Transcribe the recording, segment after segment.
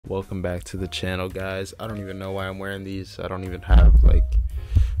Welcome back to the channel, guys. I don't even know why I'm wearing these. I don't even have like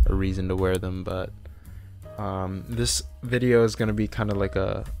a reason to wear them, but this video is gonna be kind of like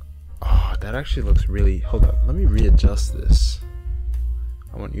a that actually looks really, hold up, let me readjust this.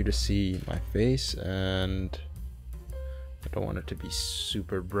 I want you to see my face, and I don't want it to be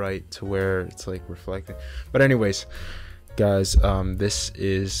super bright to where it's like reflecting. But anyways, guys, this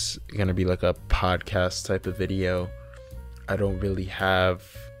is gonna be like a podcast type of video. I don't really have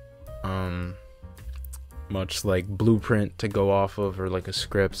much like blueprint to go off of, or like a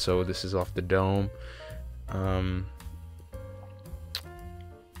script, so this is off the dome.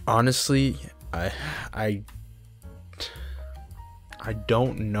 Honestly, I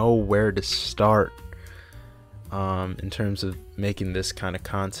don't know where to start in terms of making this kind of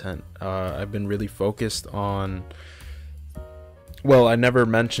content. I've been really focused on, well, I never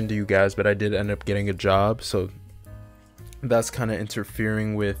mentioned to you guys, but I did end up getting a job, so that's kind of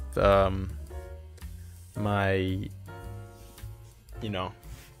interfering with my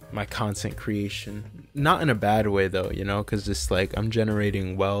my content creation. Not in a bad way though, because it's like I'm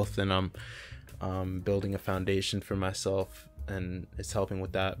generating wealth and I'm building a foundation for myself, and it's helping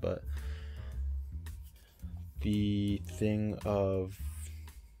with that. But the thing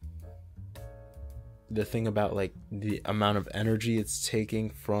about like the amount of energy it's taking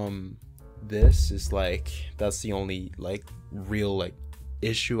from this is like, that's the only like real like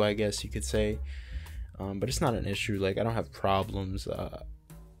issue, I guess you could say. But it's not an issue. Like, I don't have problems.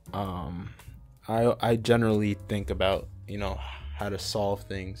 I generally think about how to solve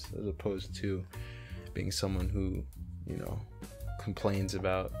things, as opposed to being someone who complains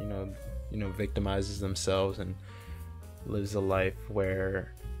about victimizes themselves and lives a life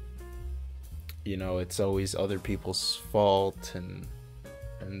where it's always other people's fault, and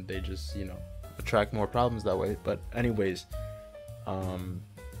they just attract more problems that way. But anyways,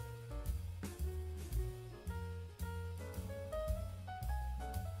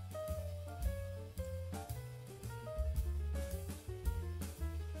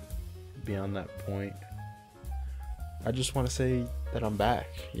 beyond that point, I just want to say that I'm back.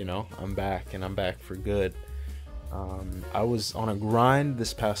 I'm back, and I'm back for good. I was on a grind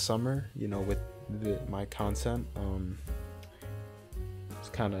this past summer, with my content. It's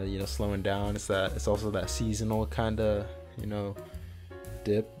kind of slowing down. It's also that seasonal kind of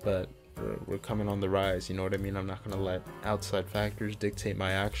dip, but we're coming on the rise. You know what I mean? I'm not gonna let outside factors dictate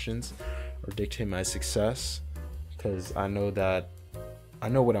my actions or dictate my success, because I know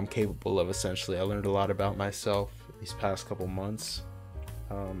what I'm capable of. Essentially, I learned a lot about myself these past couple months,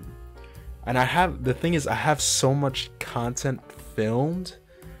 and the thing is, I have so much content filmed.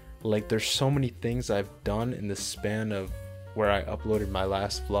 Like, there's so many things I've done in the span of where I uploaded my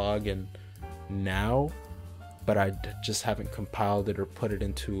last vlog and now, but I just haven't compiled it or put it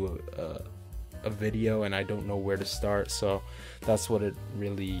into a video, and I don't know where to start. So that's what it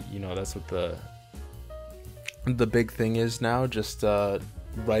really, that's what the big thing is now. Just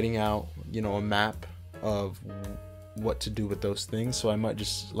writing out a map of what to do with those things. So I might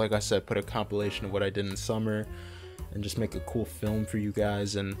just, like I said, put a compilation of what I did in summer and just make a cool film for you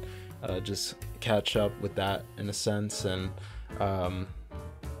guys, and just catch up with that in a sense, and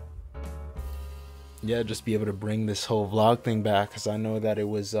yeah, just be able to bring this whole vlog thing back, because I know that it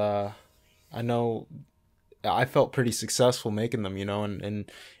was I felt pretty successful making them,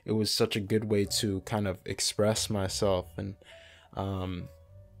 and it was such a good way to kind of express myself. And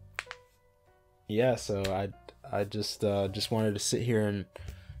yeah, so I just wanted to sit here and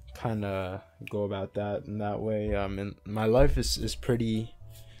kind of go about that in that way. And my life is pretty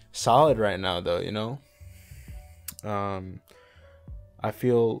solid right now though. I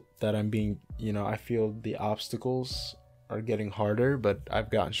feel that I'm being, I feel the obstacles are getting harder, but I've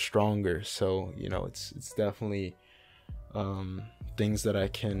gotten stronger. So it's definitely things that I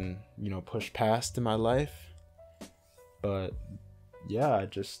can push past in my life. But yeah,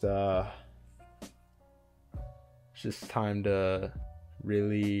 it's just time to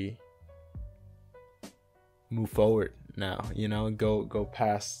really move forward now, go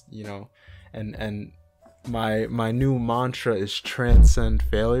past, and my new mantra is transcend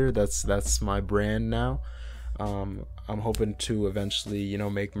failure. That's my brand now. I'm hoping to eventually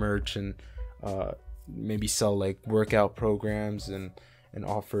make merch and maybe sell like workout programs and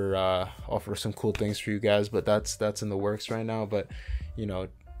offer some cool things for you guys, but that's in the works right now. But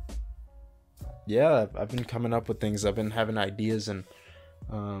yeah, I've been coming up with things. I've been having ideas, and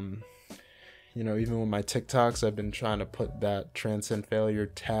even with my TikToks, I've been trying to put that transcend failure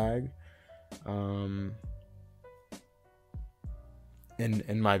tag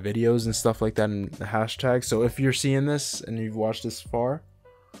in my videos and stuff like that, in the hashtag. So if you're seeing this and you've watched this far,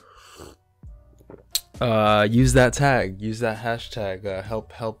 use that tag, use that hashtag,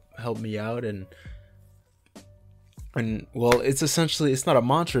 help me out. And well, it's essentially, it's not a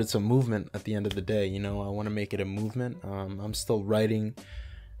mantra, it's a movement at the end of the day. You know, I want to make it a movement. I'm still writing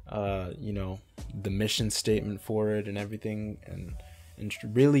you know, the mission statement for it and everything, and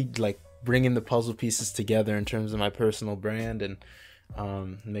really like bringing the puzzle pieces together in terms of my personal brand, and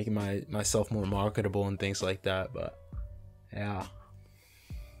making myself more marketable and things like that. But yeah,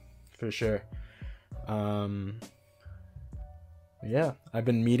 for sure. Yeah, I've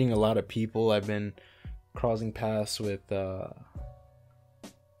been meeting a lot of people. I've been crossing paths with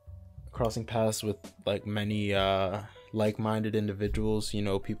like many like-minded individuals, you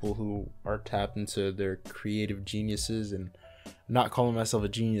know, people who are tapped into their creative geniuses. And I'm not calling myself a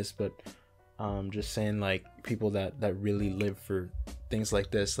genius, but just saying like people that really live for things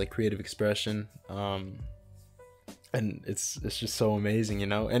like this, like creative expression. And it's just so amazing, you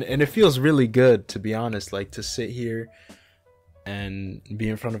know, and it feels really good, to be honest, like to sit here and be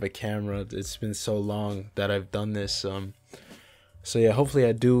in front of a camera. It's been so long that I've done this. So yeah, hopefully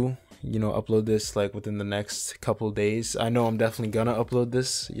I do, you know, upload this like within the next couple of days. I know I'm definitely gonna upload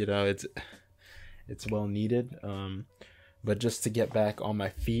this, you know, it's well needed. But just to get back on my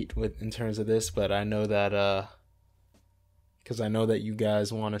feet in terms of this, but I know that because I know that you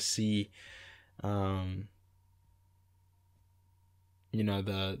guys want to see you know,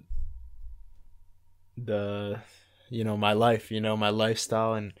 the you know, my life, you know, my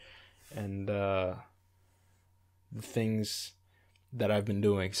lifestyle, and the things that I've been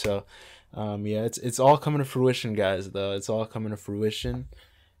doing. So yeah, it's all coming to fruition, guys, though. It's all coming to fruition.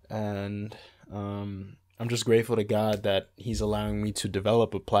 And I'm just grateful to God that he's allowing me to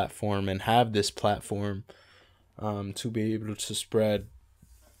develop a platform and have this platform to be able to spread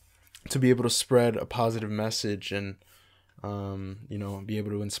a positive message, and you know, be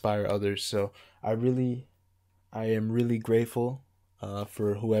able to inspire others. So I am really grateful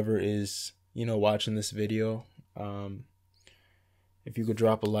for whoever is, you know, watching this video. If you could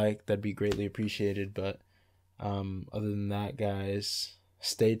drop a like, that'd be greatly appreciated. But other than that, guys,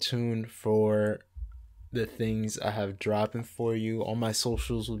 stay tuned for the things I have dropping for you. All my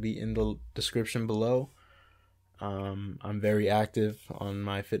socials will be in the description below. I'm very active on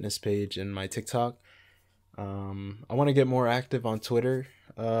my fitness page and my TikTok. I want to get more active on Twitter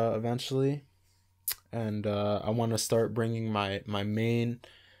eventually. And I want to start bringing my main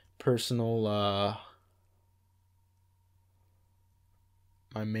personal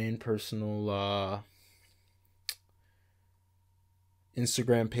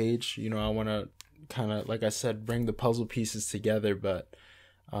Instagram page. You know, I want to kind of, like I said, bring the puzzle pieces together, but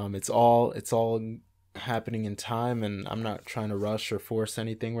it's all happening in time, and I'm not trying to rush or force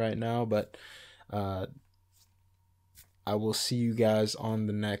anything right now. But I will see you guys on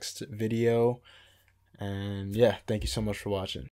the next video. And yeah, thank you so much for watching.